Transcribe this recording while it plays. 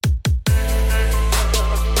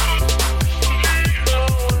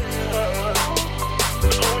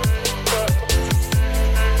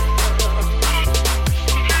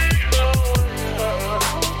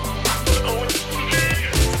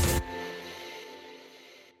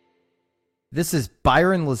This is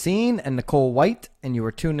Byron Lazine and Nicole White, and you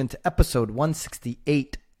are tuned into episode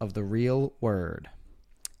 168 of The Real Word.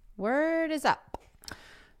 Word is up.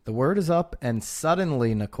 The word is up, and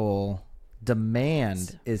suddenly, Nicole,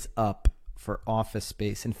 demand is up for office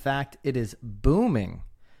space. In fact, it is booming,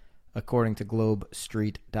 according to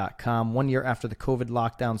GlobeStreet.com. 1 year after the COVID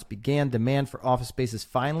lockdowns began, demand for office space is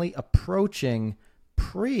finally approaching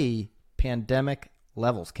pre-pandemic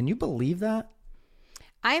levels. Can you believe that?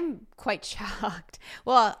 I'm quite shocked.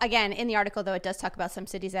 Well, again, in the article, though, it does talk about some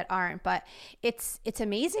cities that aren't, but it's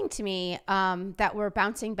amazing to me that we're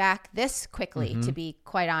bouncing back this quickly, to be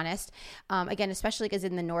quite honest. Again, especially because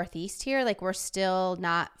in the Northeast here, like we're still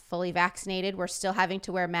not fully vaccinated. We're still having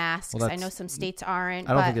to wear masks. Well, I know some states aren't.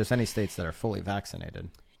 I don't think there's any states that are fully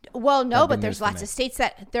vaccinated. Well, no, but there's lots of states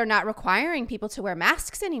that they're not requiring people to wear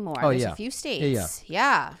masks anymore. Oh, there's yeah. a few states.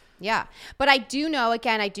 Yeah. But I do know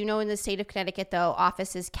in the state of Connecticut, though,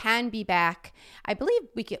 offices can be back. I believe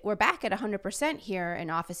we're back at 100% here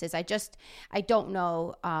in offices. I don't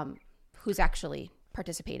know who's actually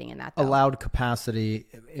participating in that, though. Allowed capacity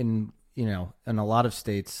in a lot of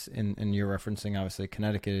states, and you're referencing obviously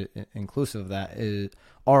Connecticut inclusive of that,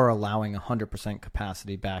 are allowing 100%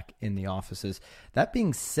 capacity back in the offices. That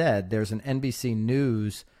being said, there's an NBC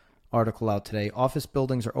News article out today. Office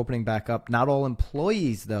buildings are opening back up. Not all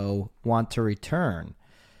employees, though, want to return.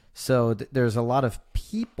 So there's a lot of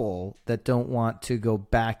people that don't want to go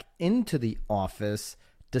back into the office,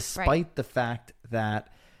 despite the fact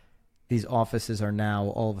that these offices are now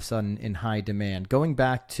all of a sudden in high demand. Going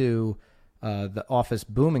back to the office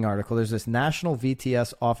booming article, there's this National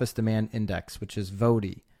VTS Office Demand Index, which is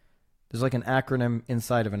VOTI. There's like an acronym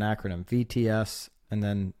inside of an acronym, VTS, and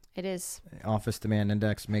then it is Office Demand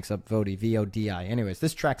Index makes up VOTI, V-O-D-I. Anyways,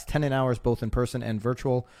 this tracks tenant hours, both in person and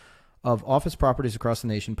virtual, of office properties across the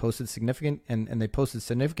nation. Posted significant, and they posted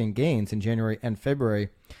significant gains in January and February.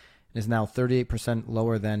 It is now 38%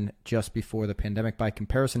 lower than just before the pandemic. By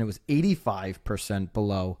comparison, it was 85%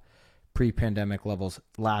 below pre-pandemic levels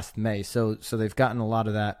last May. So they've gotten a lot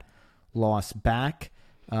of that loss back.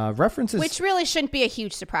 References, which really shouldn't be a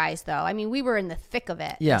huge surprise, though. I mean, we were in the thick of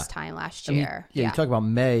it this time last year. You talk about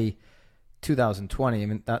May 2020. I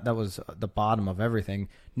mean, that was the bottom of everything.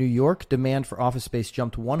 New York demand for office space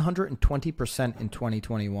jumped 120% in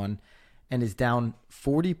 2021 and is down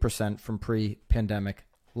 40% from pre-pandemic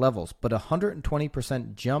levels. But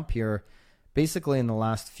 120% jump here basically in the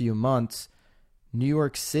last few months. New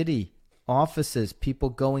York City offices, people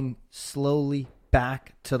going slowly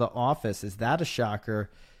back to the office. Is that a shocker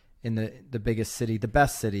in the biggest city, the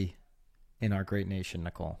best city in our great nation,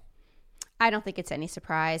 Nicole? I don't think it's any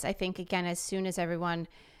surprise. I think, again, as soon as everyone,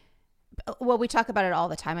 well, we talk about it all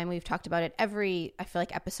the time. I mean, we've talked about it every, I feel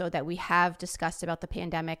like, episode that we have discussed about the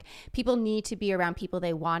pandemic. People need to be around people.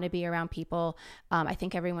 They want to be around people. I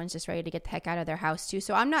think everyone's just ready to get the heck out of their house too.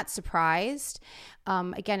 So I'm not surprised.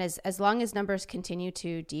 Again, as long as numbers continue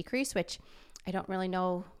to decrease, which I don't really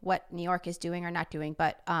know what New York is doing or not doing,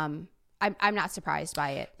 but I'm not surprised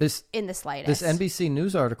by it in the slightest. This NBC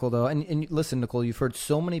News article, though, and listen, Nicole, you've heard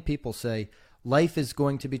so many people say life is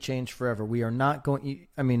going to be changed forever. We are not going.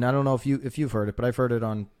 I mean, I don't know if you've heard it, but I've heard it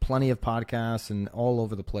on plenty of podcasts and all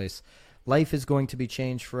over the place. Life is going to be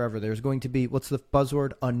changed forever. There's going to be, what's the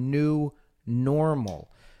buzzword? A new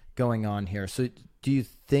normal going on here. So, do you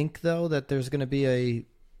think though that there's going to be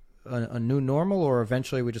a new normal, or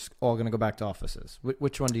eventually we're just all going to go back to offices?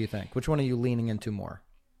 Which one do you think? Which one are you leaning into more?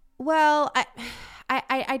 Well,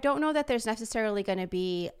 I don't know that there's necessarily going to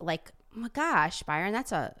be like, oh my gosh, Byron,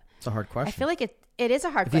 it's a hard question. I feel like it is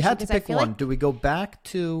a hard question. If you had to pick one, do we go back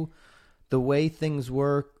to the way things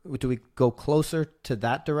were? Do we go closer to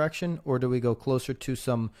that direction, or do we go closer to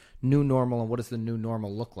some new normal? And what does the new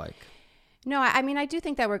normal look like? No, I mean, I do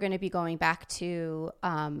think that we're going to be going back to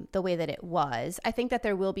the way that it was. I think that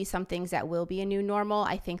there will be some things that will be a new normal.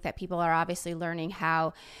 I think that people are obviously learning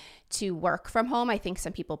how to work from home. I think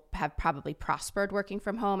some people have probably prospered working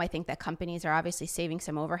from home. I think that companies are obviously saving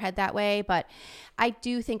some overhead that way. But I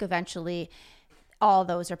do think eventually all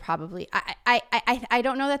those are probably, I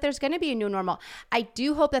don't know that there's going to be a new normal. I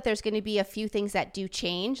do hope that there's going to be a few things that do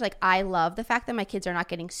change. Like, I love the fact that my kids are not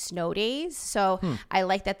getting snow days. So I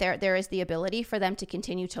like that there is the ability for them to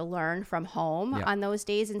continue to learn from home on those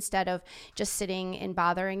days instead of just sitting and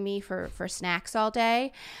bothering me for snacks all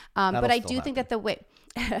day. But I do think that the way,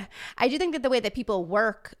 I do think that the way that people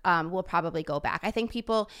work will probably go back. I think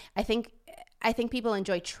people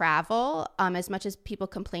enjoy travel as much as people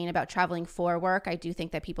complain about traveling for work. I do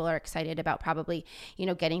think that people are excited about probably,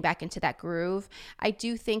 getting back into that groove. I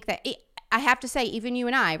do think that I have to say, even you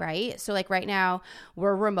and I, right? So like right now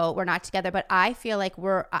we're remote, we're not together, but I feel like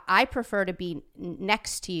I prefer to be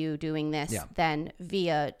next to you doing this than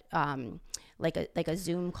via like a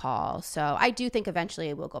Zoom call. So I do think eventually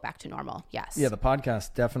it will go back to normal. Yes. Yeah, the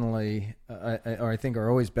podcast definitely, I think, are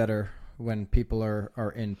always better when people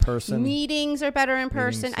are in person. Meetings are better in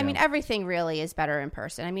person. Meetings, I mean, everything really is better in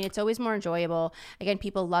person. I mean, it's always more enjoyable. Again,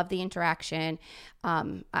 people love the interaction.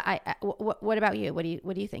 What about you? What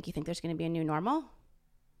do you think? You think there's going to be a new normal?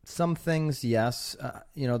 Some things, yes.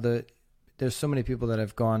 There's so many people that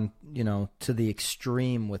have gone, to the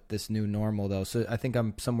extreme with this new normal, though. So I think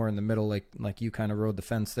I'm somewhere in the middle, like you kind of rode the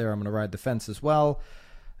fence there. I'm going to ride the fence as well.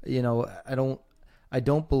 I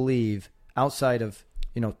don't believe outside of,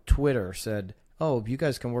 Twitter said, oh, you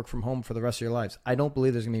guys can work from home for the rest of your lives. I don't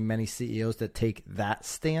believe there's going to be many CEOs that take that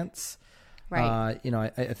stance. Right.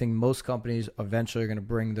 I think most companies eventually are going to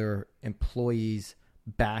bring their employees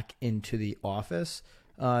back into the office.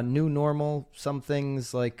 New normal, some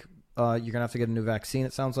things like you're going to have to get a new vaccine,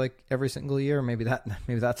 it sounds like, every single year. Maybe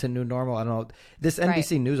that's a new normal. I don't know. This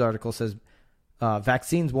NBC News article says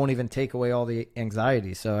vaccines won't even take away all the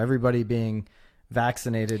anxiety. So everybody being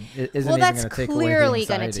vaccinated isn't even going to take away the anxiety. Well, that's clearly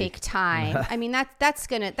going to take time. I mean,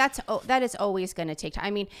 that is always going to take time.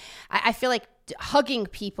 I mean, I feel like hugging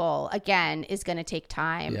people again is going to take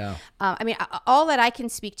time. Yeah. I mean, all that I can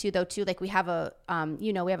speak to though, too, like we have a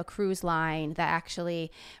cruise line that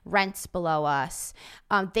actually rents below us.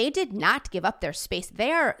 They did not give up their space.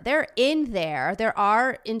 They're in there. There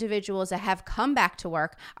are individuals that have come back to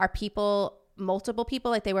work. Are people multiple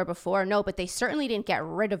people like they were before? No, but they certainly didn't get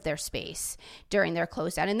rid of their space during their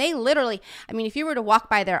close down. And they literally, I mean, if you were to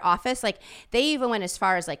walk by their office, like they even went as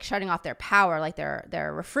far as like shutting off their power, like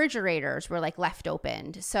their refrigerators were like left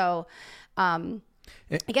opened. So again,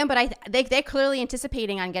 but they're clearly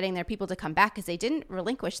anticipating on getting their people to come back because they didn't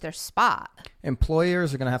relinquish their spot.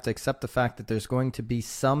 Employers are going to have to accept the fact that there's going to be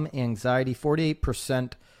some anxiety.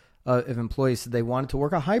 48% of employees said they wanted to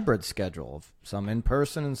work a hybrid schedule, some in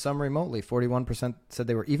person and some remotely. 41% said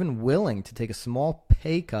they were even willing to take a small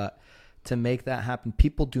pay cut to make that happen.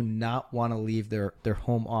 People do not want to leave their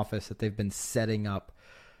home office that they've been setting up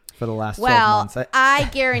for the last 12 months. I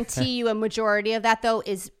guarantee you a majority of that, though,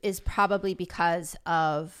 is probably because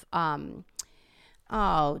of,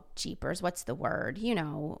 jeepers, what's the word?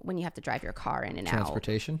 When you have to drive your car in and out.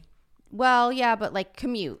 Transportation? Well, yeah, but like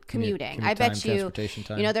commuting. I bet you,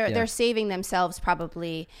 they're saving themselves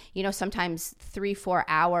probably, sometimes 3-4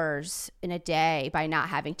 hours in a day by not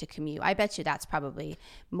having to commute. I bet you that's probably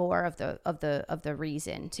more of the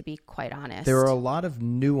reason, to be quite honest. There are a lot of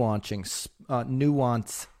nuance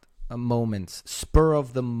moments, spur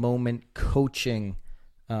of the moment coaching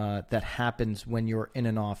that happens when you're in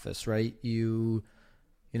an office, right?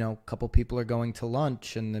 A couple people are going to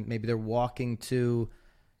lunch and then maybe they're walking to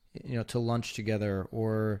lunch together,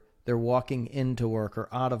 or they're walking into work or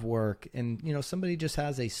out of work. And, somebody just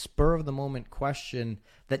has a spur of the moment question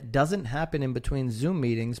that doesn't happen in between Zoom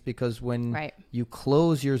meetings, because when you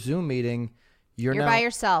close your Zoom meeting, you're by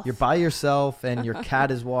yourself. You're by yourself and your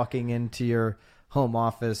cat is walking into your home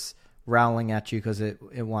office growling at you because it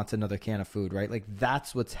wants another can of food, right? Like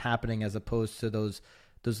that's what's happening, as opposed to those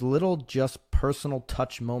little just personal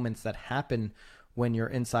touch moments that happen when you're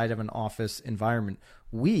inside of an office environment.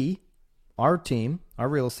 Our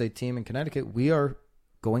real estate team in Connecticut, we are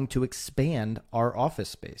going to expand our office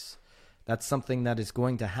space. That's something that is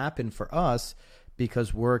going to happen for us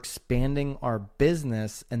because we're expanding our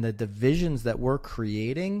business, and the divisions that we're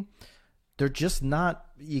creating, they're just not,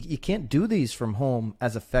 you can't do these from home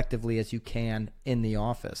as effectively as you can in the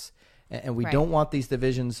office. And we don't want these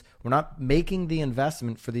divisions, we're not making the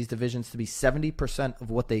investment for these divisions to be 70% of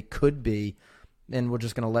what they could be, and we're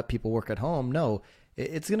just going to let people work at home. No,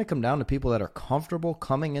 it's going to come down to people that are comfortable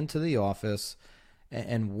coming into the office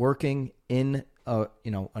and working in a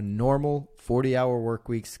normal 40-hour work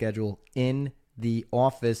week schedule in the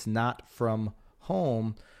office, not from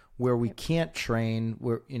home, where we can't train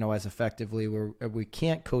as effectively, where we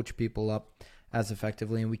can't coach people up as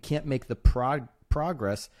effectively, and we can't make the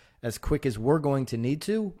progress as quick as we're going to need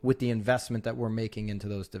to with the investment that we're making into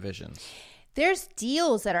those divisions. There's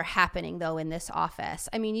deals that are happening, though, in this office.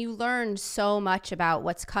 I mean, you learn so much about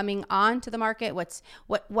what's coming onto the market,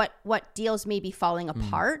 what deals may be falling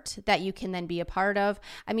apart that you can then be a part of.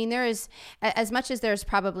 I mean, there is, as much as there's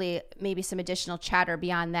probably maybe some additional chatter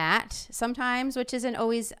beyond that sometimes, which isn't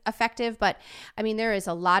always effective. But I mean, there is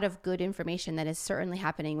a lot of good information that is certainly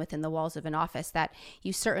happening within the walls of an office that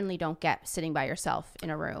you certainly don't get sitting by yourself in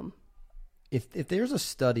a room. If there's a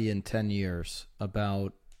study in 10 years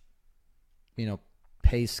about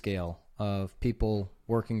pay scale of people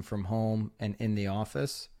working from home and in the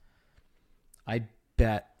office, I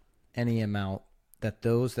bet any amount that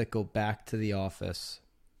those that go back to the office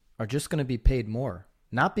are just going to be paid more.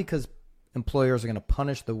 Not because employers are going to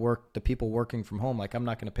punish the people working from home, like I'm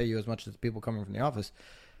not going to pay you as much as the people coming from the office.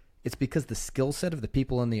 It's because the skill set of the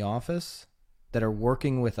people in the office that are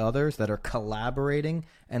working with others, that are collaborating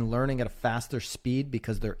and learning at a faster speed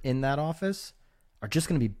because they're in that office, are just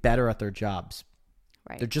going to be better at their jobs.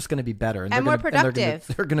 Right. They're just going to be better. And more productive.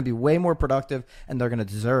 They're going to be way more productive, and they're going to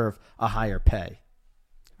deserve a higher pay.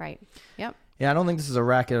 Right. Yep. Yeah, I don't think this is a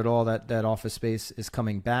racket at all that office space is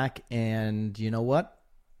coming back. And you know what?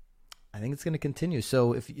 I think it's going to continue.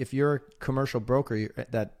 So if you're a commercial broker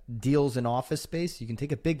that deals in office space, you can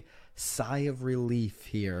take a big sigh of relief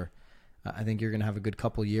here. I think you're going to have a good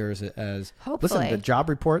couple years as hopefully. Listen, the job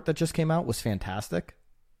report that just came out was fantastic.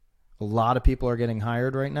 A lot of people are getting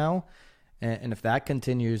hired right now. And if that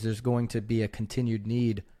continues, there's going to be a continued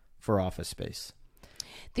need for office space.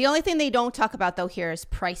 The only thing they don't talk about though here is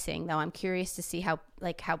pricing. Though I'm curious to see how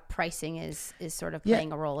pricing is sort of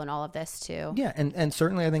playing a role in all of this too. Yeah, and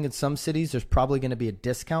certainly I think in some cities there's probably going to be a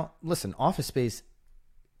discount. Listen, office space,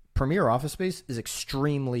 premier office space is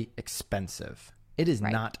extremely expensive. It is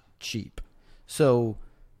not cheap. So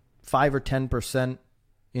 5 or 10%,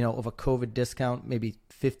 of a COVID discount, maybe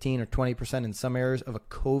 15 or 20% in some areas of a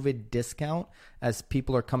COVID discount as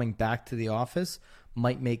people are coming back to the office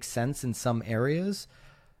might make sense in some areas.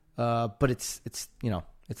 But it's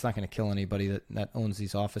not going to kill anybody that owns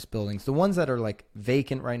these office buildings. The ones that are like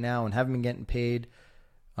vacant right now and haven't been getting paid,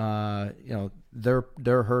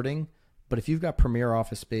 they're hurting. But if you've got premier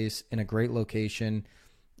office space in a great location,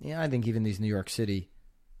 I think even these New York City,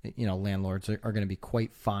 landlords are going to be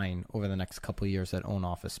quite fine over the next couple of years that own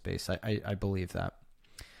office space. I believe that.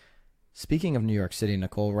 Speaking of New York City,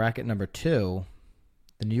 Nicole, racket number 2,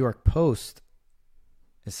 the New York Post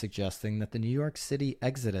is suggesting that the New York City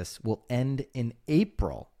exodus will end in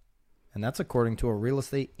April. And that's according to a real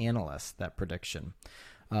estate analyst, that prediction.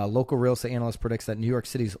 Local real estate analyst predicts that New York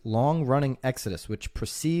City's long-running exodus, which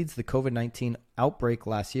precedes the COVID-19 outbreak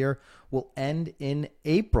last year, will end in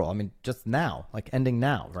April. I mean, just now, like ending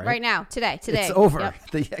now, right? Right now, today. It's over. Yep.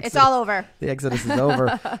 It's all over. The exodus is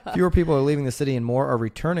over. Fewer people are leaving the city and more are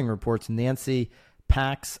returning, reports Nancy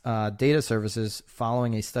Pack's data services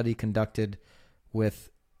following a study conducted with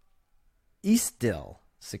Eastdil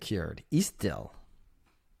Secured. Eastdil.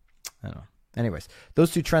 I don't know. Anyways,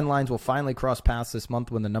 those two trend lines will finally cross paths this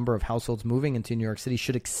month when the number of households moving into New York City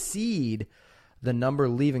should exceed the number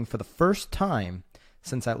leaving for the first time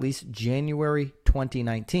since at least January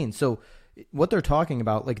 2019. So what they're talking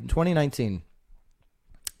about, like in 2019,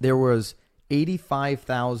 there was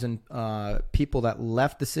 85,000 people that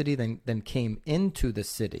left the city, then came into the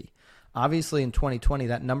city. Obviously, in 2020,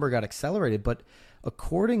 that number got accelerated, but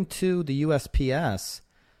according to the USPS,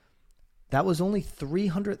 that was only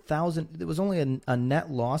 300,000. There was only a net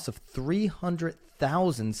loss of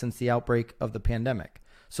 300,000 since the outbreak of the pandemic.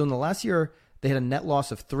 So in the last year, they had a net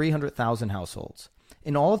loss of 300,000 households.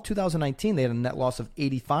 In all of 2019, they had a net loss of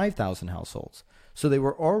 85,000 households. So they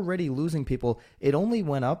were already losing people. It only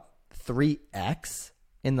went up 3x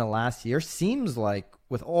in the last year. Seems like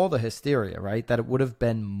with all the hysteria, right, that it would have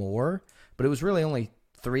been more, but it was really only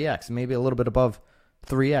 3x, maybe a little bit above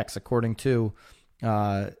 3x, according to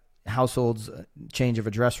households change of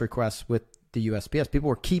address requests with the USPS. People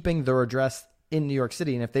were keeping their address in New York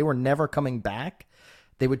City, and if they were never coming back,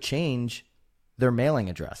 they would change their mailing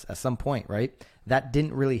address at some point, right? That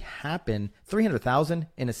didn't really happen. 300,000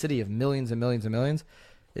 in a city of millions and millions and millions,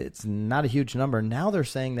 it's not a huge number. Now they're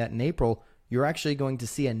saying that in April, you're actually going to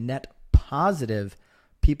see a net positive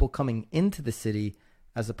people coming into the city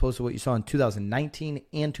as opposed to what you saw in 2019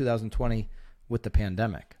 and 2020 with the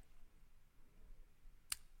pandemic.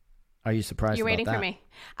 Are you surprised? You're waiting about that? for me.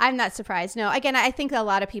 I'm not surprised. No, again, I think a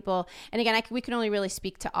lot of people, and again, we can only really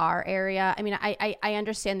speak to our area. I mean, I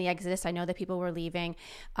understand the exodus. I know that people were leaving.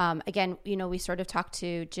 Again, we sort of talked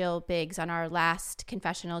to Jill Biggs on our last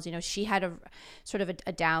confessionals. She had a sort of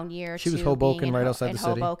a down year. She was Hoboken, right outside the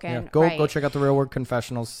city. Hoboken, yeah. Go check out the Real World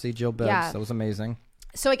Confessionals. See Jill Biggs. Yeah. That was amazing.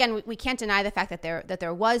 So again, we can't deny the fact that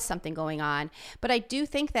there was something going on, but I do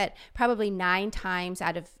think that probably 9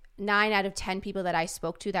 out of 10 people that I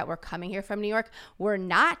spoke to that were coming here from New York were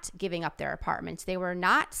not giving up their apartments. They were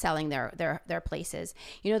not selling their places.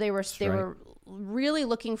 They were really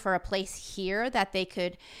looking for a place here that they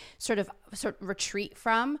could sort of retreat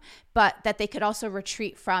from, but that they could also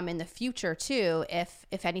retreat from in the future too, if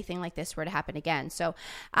anything like this were to happen again. So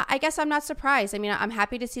I guess I'm not surprised. I mean, I'm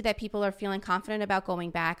happy to see that people are feeling confident about going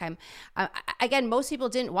back. Again, most people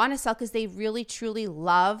didn't want to sell because they really truly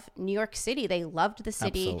love New York City. They loved the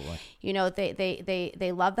city. Absolutely. You know,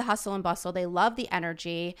 they love the hustle and bustle. They love the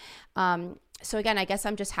energy. So again, I guess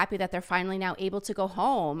I'm just happy that they're finally now able to go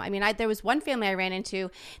home. I mean, there was one family I ran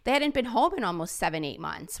into, they hadn't been home in almost 7-8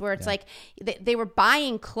 months, where it's like they were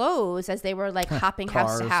buying clothes as they were like hopping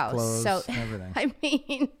house to house. Clothes, so everything. I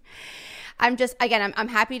mean, I'm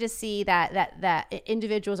happy to see that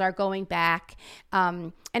individuals are going back.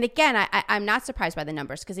 And again, I'm not surprised by the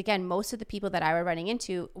numbers, because again, most of the people that I were running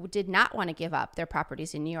into did not want to give up their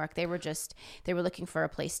properties in New York. They were looking for a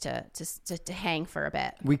place to hang for a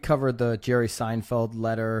bit. We covered the Jerry Seinfeld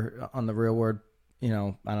letter on the Real Word, I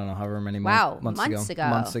don't know, however many months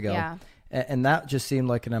ago. Yeah. And that just seemed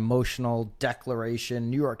like an emotional declaration.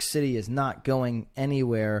 New York City is not going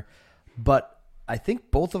anywhere. But I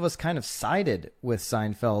think both of us kind of sided with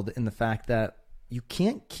Seinfeld in the fact that you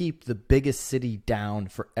can't keep the biggest city down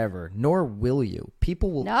forever, nor will you.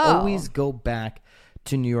 People will always go back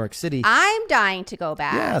to New York City. I'm dying to go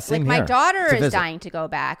back. Yeah, same my here. daughter is dying to go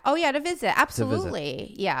back. Oh yeah, to visit.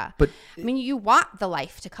 Absolutely. Yeah. But I mean, you want the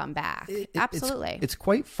life to come back. Absolutely. It's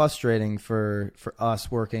quite frustrating for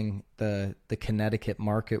us working the Connecticut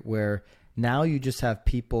market, where now you just have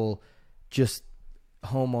people, just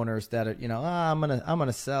homeowners that are, I'm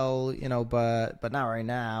gonna sell, but not right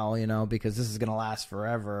now, because this is gonna last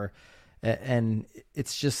forever. And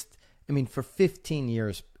it's just, I mean, for 15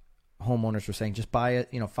 years, homeowners were saying, just buy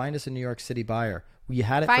it, find us a New York City buyer. You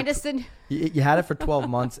had it. You had it for 12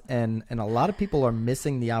 months, and a lot of people are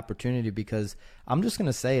missing the opportunity, because I'm just going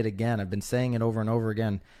to say it again. I've been saying it over and over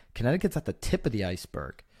again. Connecticut's at the tip of the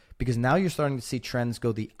iceberg, because now you're starting to see trends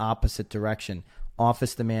go the opposite direction.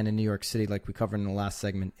 Office demand in New York City, like we covered in the last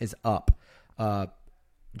segment, is up.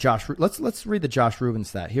 Josh, let's read the Josh Rubin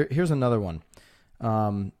stat. Here's another one.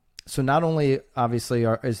 So not only obviously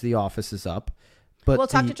is the office is up, but we'll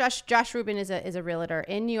talk to Josh. Josh Rubin is a realtor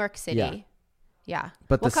in New York City. Yeah.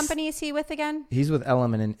 But what company is he with again? He's with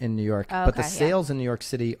Element in New York. Oh, but the sales in New York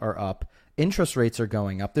City are up. Interest rates are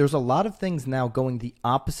going up. There's a lot of things now going the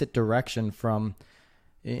opposite direction from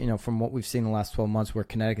what we've seen in the last 12 months, where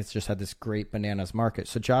Connecticut's just had this great bananas market.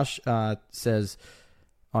 So Josh says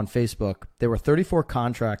on Facebook, there were 34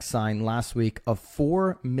 contracts signed last week of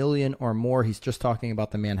 $4 million or more. He's just talking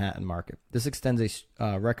about the Manhattan market. This extends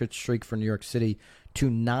a record streak for New York City to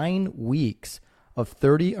 9 weeks of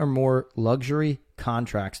 30 or more luxury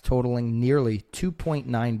contracts totaling nearly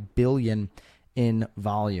 $2.9 billion in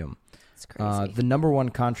volume. That's crazy. The number one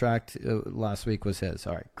contract last week was his.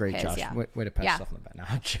 All right, great, Josh. Yeah. Way to pat yourself on the back. Now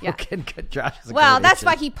I'm joking. Yeah. Josh is a that's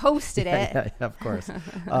why he posted it. Yeah, of course.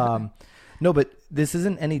 No, but this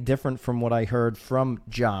isn't any different from what I heard from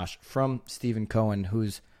Josh, from Stephen Cohen,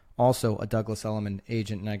 who's also a Douglas Elliman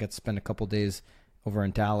agent, and I got to spend a couple days over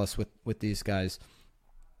in Dallas with these guys.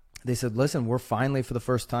 They said, listen, we're finally, for the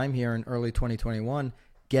first time here in early 2021,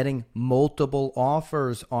 getting multiple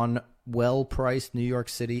offers on well-priced New York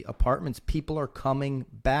City apartments. People are coming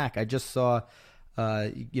back. I just saw,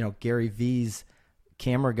 Gary V's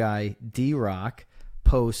camera guy, D-Rock,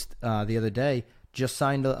 post the other day, just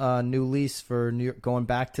signed a new lease for New York, going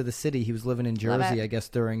back to the city. He was living in Jersey, I guess,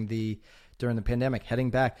 during the pandemic,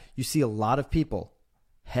 heading back. You see a lot of people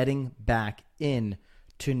heading back in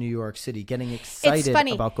to New York City, getting excited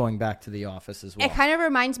about going back to the office as well. It kind of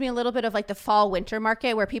reminds me a little bit of like the fall winter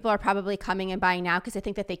market, where people are probably coming and buying now because they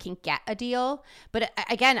think that they can get a deal. But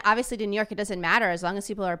again, obviously to New York, it doesn't matter as long as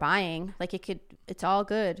people are buying. Like it's all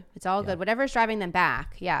good. It's all good. Whatever's driving them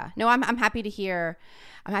back. Yeah. No, I'm happy to hear.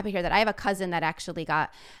 I'm happy to hear that. I have a cousin that actually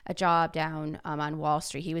got a job down on Wall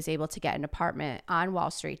Street. He was able to get an apartment on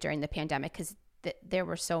Wall Street during the pandemic because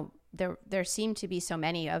there seemed to be so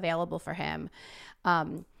many available for him.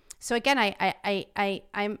 So again,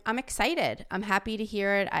 I'm excited. I'm happy to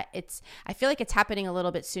hear it. I feel like it's happening a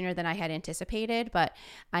little bit sooner than I had anticipated, but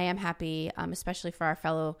I am happy, especially for our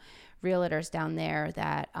fellow realtors down there,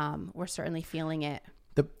 that we're certainly feeling it.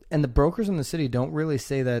 And the brokers in the city don't really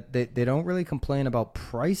say that. They don't really complain about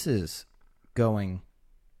prices going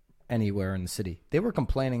anywhere in the city. They were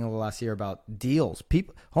complaining over the last year about deals.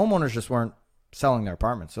 Homeowners just weren't selling their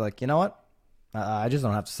apartments. They're like, you know what? I just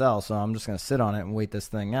don't have to sell, so I'm just going to sit on it and wait this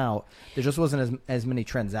thing out. There just wasn't as many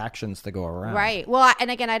transactions to go around. Right. Well, and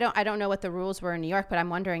again, I don't know what the rules were in New York, but I'm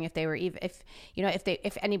wondering if they were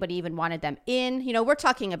if anybody even wanted them in. We're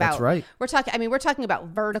talking about. That's right. We're talking about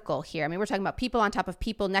vertical here. We're talking about people on top of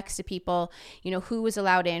people, next to people. Who was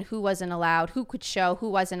allowed in, who wasn't allowed, who could show, who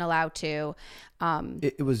wasn't allowed to.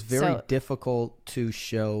 It was very difficult to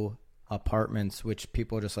show apartments, which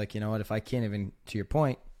people are just like, you know what, if I can't even, to your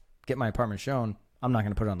point, get my apartment shown, I'm not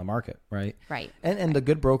going to put it on the market, right? Right. And the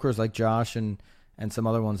good brokers like Josh and some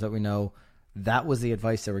other ones that we know, that was the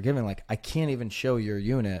advice they were giving. Like, I can't even show your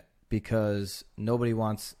unit because nobody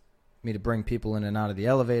wants me to bring people in and out of the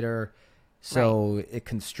elevator. So It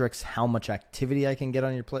constricts how much activity I can get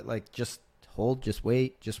on your plate. Like, just hold, just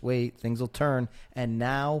wait, things will turn. And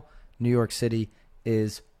now New York City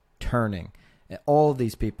is turning. And all of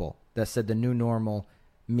these people that said the new normal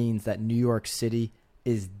means that New York City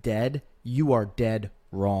is dead, you are dead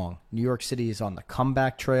wrong. New York City is on the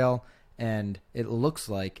comeback trail, and it looks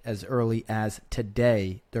like as early as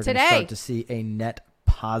today, they're going to start to see a net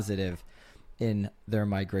positive in their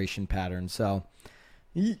migration pattern. So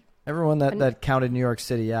everyone that counted New York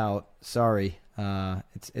City out, sorry,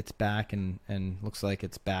 it's back and looks like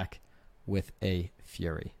it's back with a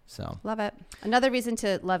fury. So love it. Another reason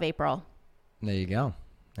to love April. There you go.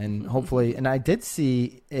 And hopefully, and I did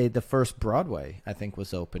see the first Broadway, I think,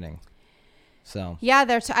 was opening. So yeah,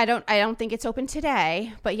 I don't think it's open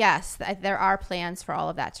today, but yes, there are plans for all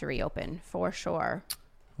of that to reopen for sure.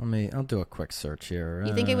 I'll do a quick search here.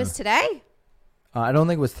 You think it was today? I don't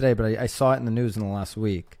think it was today, but I saw it in the news in the last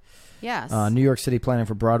week. Yes. New York City planning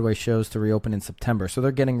for Broadway shows to reopen in September, so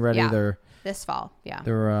they're getting ready. Yeah, this fall. Yeah,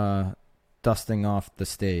 they're dusting off the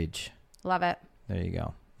stage. Love it. There you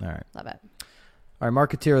go. All right. Love it. All right,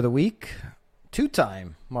 Marketeer of the Week,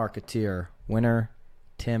 two-time Marketeer winner,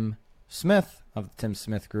 Tim Smith of the Tim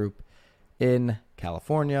Smith Group in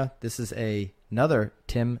California. This is another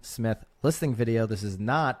Tim Smith listing video. This is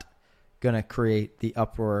not going to create the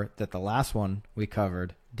uproar that the last one we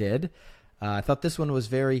covered did. I thought this one was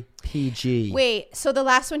very PG. Wait, so the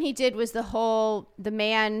last one he did was the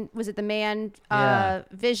man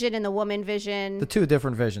vision and the woman vision? The two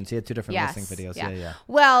different visions. He had two different listing videos. Yeah.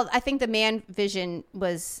 Well, I think the man vision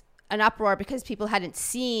was an uproar because people hadn't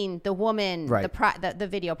seen the woman, the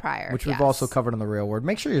video prior. Which we've also covered on The Real Word.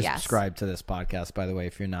 Make sure you're subscribed to this podcast, by the way,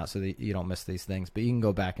 if you're not, so that you don't miss these things. But you can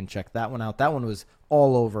go back and check that one out. That one was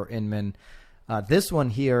all over Inman. This one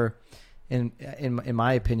here, in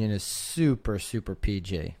my opinion, is super, super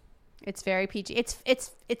PG. It's very PG. It's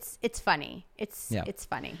funny. It's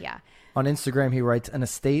funny. Yeah. On Instagram, he writes, an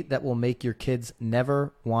estate that will make your kids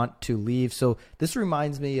never want to leave. So this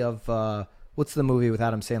reminds me of what's the movie with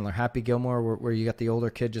Adam Sandler, Happy Gilmore, where you got the older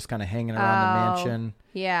kid just kind of hanging around the mansion.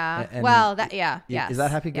 Yeah. Is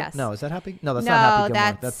that Happy Gilmore? Yes. No, is that Happy? No, that's not Happy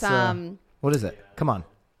Gilmore. That's what is it? Come on.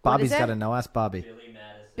 Bobby's got to know. Ask Bobby.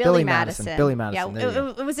 Billy Madison. Billy Madison.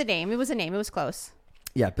 Yeah, it was a name. It was close.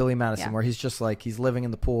 Yeah, Billy Madison, where he's just like, he's living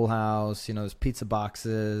in the pool house, there's pizza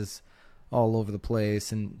boxes all over the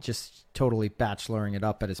place and just totally bacheloring it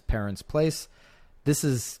up at his parents' place. This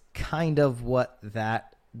is kind of what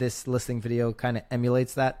this listing video kind of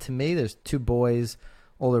emulates that to me. There's two boys,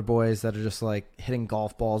 older boys, that are just like hitting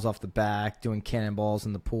golf balls off the back, doing cannonballs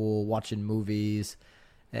in the pool, watching movies,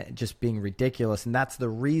 just being ridiculous. And that's the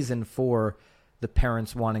reason for the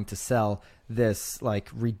parents wanting to sell this like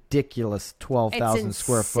ridiculous 12,000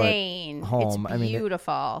 square foot home. It's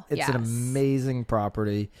beautiful. It's an amazing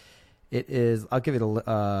property. It is. I'll give you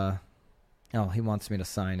he wants me to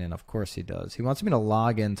sign in. Of course he does. He wants me to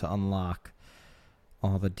log in to unlock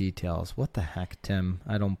all the details. What the heck, Tim?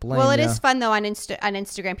 I don't blame you. Well, it is fun though on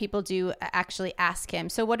Instagram. People do actually ask him.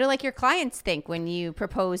 So what do your clients think when you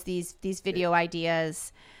propose these video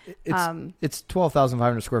ideas? It's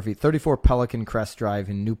 12,500 square feet, 34 Pelican Crest Drive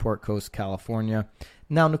in Newport Coast, California.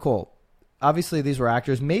 Now, Nicole, obviously these were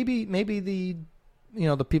actors. Maybe the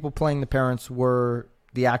people playing the parents were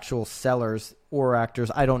the actual sellers or actors.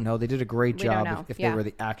 I don't know. They did a great job if they were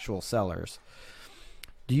the actual sellers.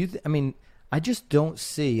 Do you? I just don't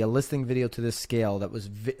see a listing video to this scale that was.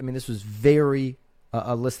 This was very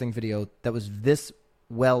a listing video that was this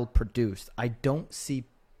well produced. I don't see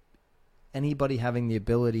anybody having the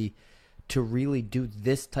ability to really do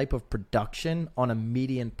this type of production on a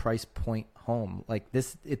median price point home like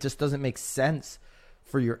this. It just doesn't make sense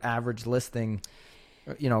for your average listing,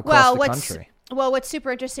 across the country. Well, what's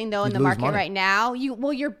super interesting though in the market right now,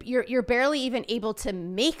 you're barely even able to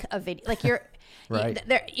make a video. Like right?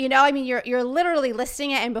 I mean, you're literally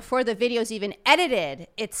listing it, and before the video's even edited,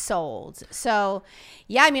 it's sold. So,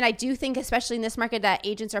 yeah, I mean, I do think, especially in this market, that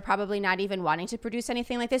agents are probably not even wanting to produce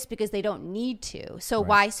anything like this because they don't need to. So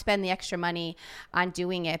why spend the extra money on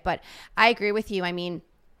doing it? But I agree with you. I mean,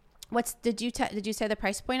 did you say the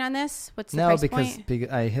price point on this? What's the price point? Because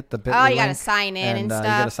I hit the bit. Oh, you got to sign in and stuff. You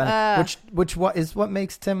got to sign in, which is what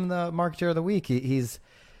makes Tim the marketer of the week. He's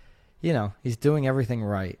doing everything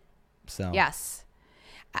right. So yes,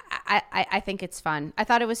 I think it's fun. I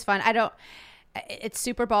thought it was fun. It's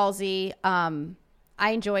super ballsy. I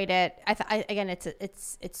enjoyed it. I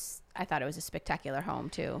thought it was a spectacular home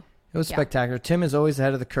too. It was spectacular. Tim is always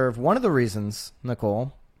ahead of the curve. One of the reasons,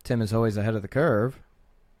 Nicole, Tim is always ahead of the curve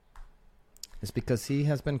is because he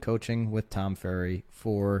has been coaching with Tom Ferry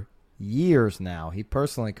for years now. He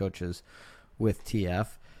personally coaches with TF.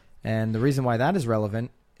 And the reason why that is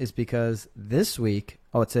relevant is because this week,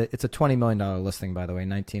 it's a $20 million listing, by the way,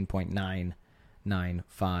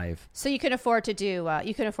 19.995. So you can afford to do a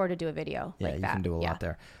video like that. Yeah, you can do a lot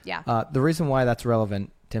there. Yeah. The reason why that's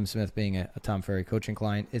relevant, Tim Smith being a Tom Ferry coaching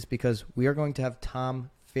client, is because we are going to have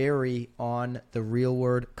Tom Ferry on the Real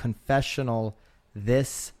Word Confessional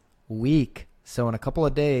this week. So in a couple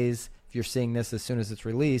of days, if you're seeing this as soon as it's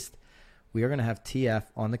released, we are going to have TF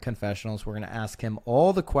on the confessionals. We're going to ask him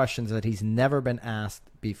all the questions that he's never been asked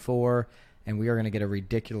before, and we are going to get a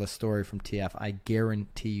ridiculous story from TF. I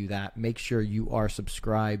guarantee you that. Make sure you are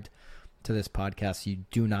subscribed to this podcast so you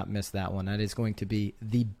do not miss that one. That is going to be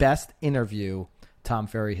the best interview Tom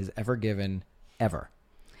Ferry has ever given, ever.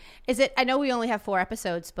 Is it? I know we only have 4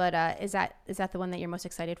 episodes, but is that the one that you're most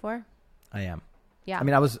excited for? I am. Yeah. I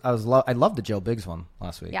mean, I loved the Joe Biggs one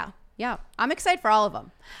last week. Yeah. Yeah. I'm excited for all of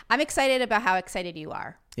them. I'm excited about how excited you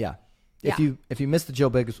are. Yeah. If you missed the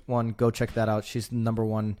Joe Biggs one, go check that out. She's the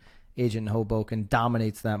 #1 agent in Hoboken,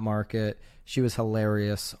 dominates that market. She was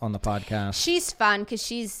hilarious on the podcast. She's fun because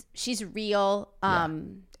she's real.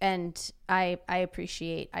 And I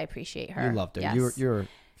appreciate her. You loved her. Yes. You're a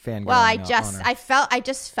fan. Well, I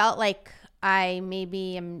just felt like I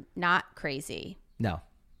maybe am not crazy. No.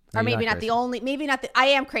 Or maybe not the only, I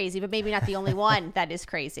am crazy, but maybe not the only one that is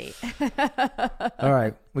crazy. All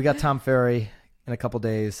right. We got Tom Ferry in a couple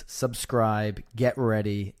days. Subscribe. Get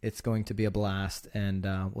ready. It's going to be a blast. And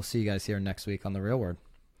we'll see you guys here next week on The Real Word.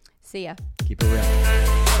 See ya. Keep it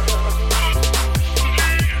real.